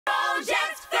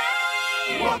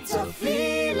What a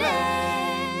feeling!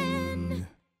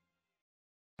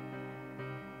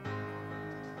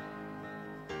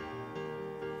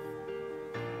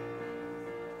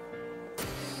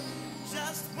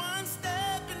 Just one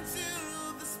step into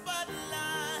the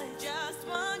spotlight, just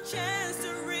one chance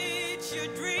to reach your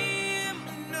dream.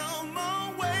 No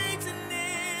more waiting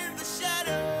in the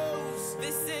shadows.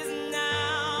 This is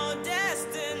now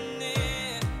destiny.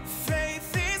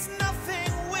 Faith is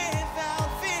nothing without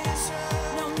vision.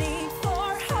 No need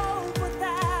for hope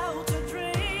without a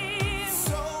dream.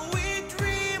 So we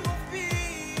dream of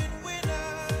being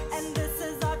winners, and this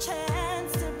is our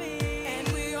chance to be. And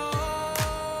we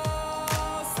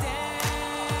all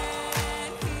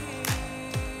stand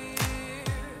here.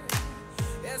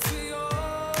 Yes, we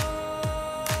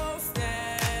all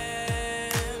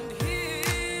stand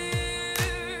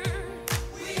here.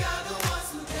 We are the ones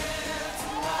who dare to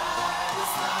ride the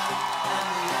sun, and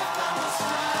we have come to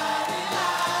shining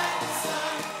like the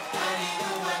sun. And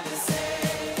even when they say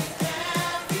it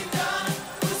can't be done,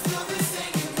 we'll still be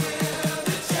singing, we're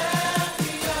the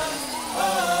champions.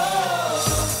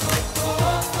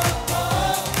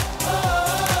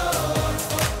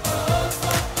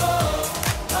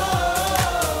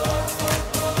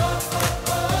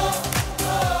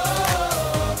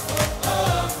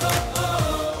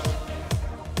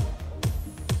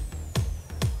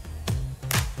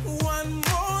 One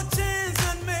more chance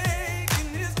at making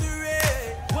history.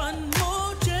 One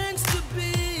more chance to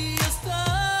be a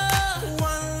star.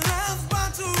 One last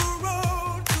battle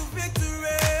road to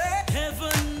victory.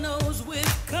 Heaven knows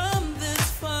we've come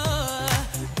this far.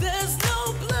 There's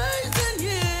no place in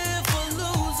here for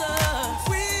losers.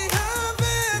 We have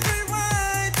every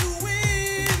right to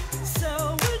win.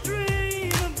 So we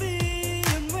dream of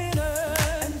being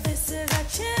winners, and this is our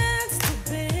chance to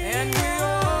be. And we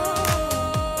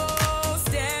all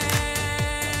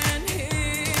stand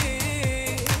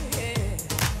here.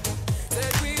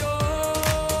 That we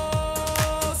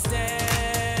all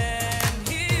stand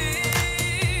here.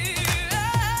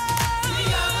 We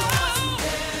are the ones who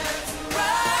dare to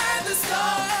ride the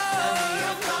storm, and we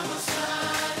have come to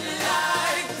shining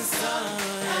like the sun.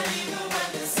 And even when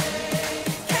they say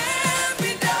it can't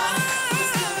be done, we'll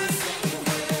still be singing,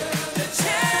 we're the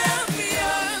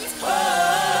champions.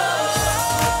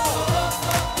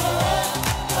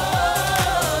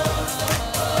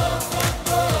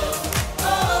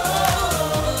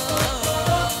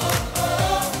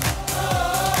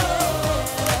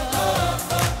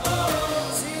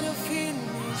 See the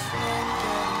finish line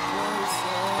getting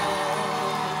closer.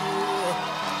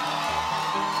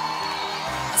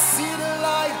 I see the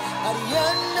light at the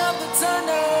end of the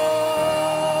tunnel.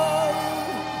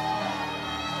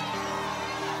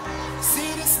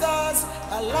 See the stars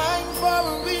align for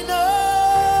a winner.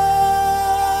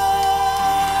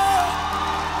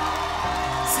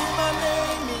 See my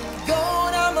name in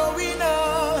gold, I'm a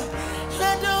winner.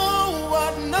 Let the whole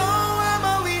world know I'm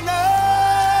a winner.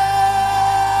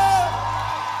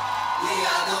 We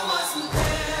are the ones who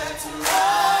dare to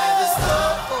ride the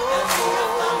storm, and we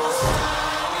have come to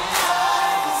shining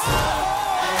like the sun.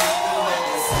 And even when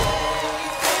they say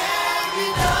it can't be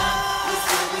done, we'll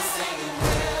still be singing,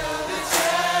 we're the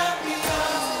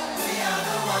champions. We are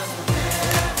the ones who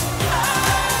dare to ride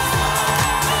the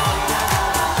storm.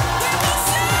 We will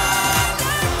shine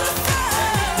like the sun.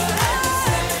 And even when they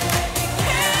say it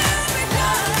can't be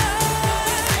done,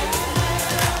 we'll sing,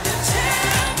 we're the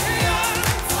champions.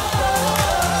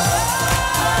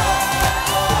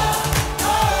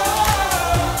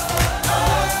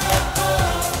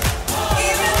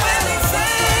 Even when they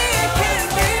say it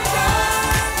can't be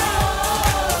done,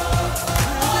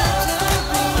 we're the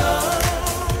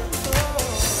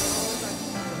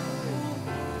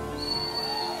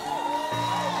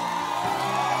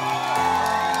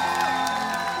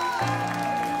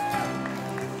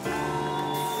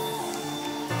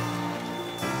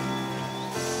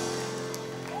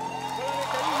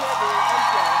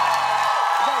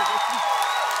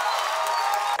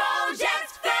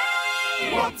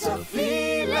What a feeling!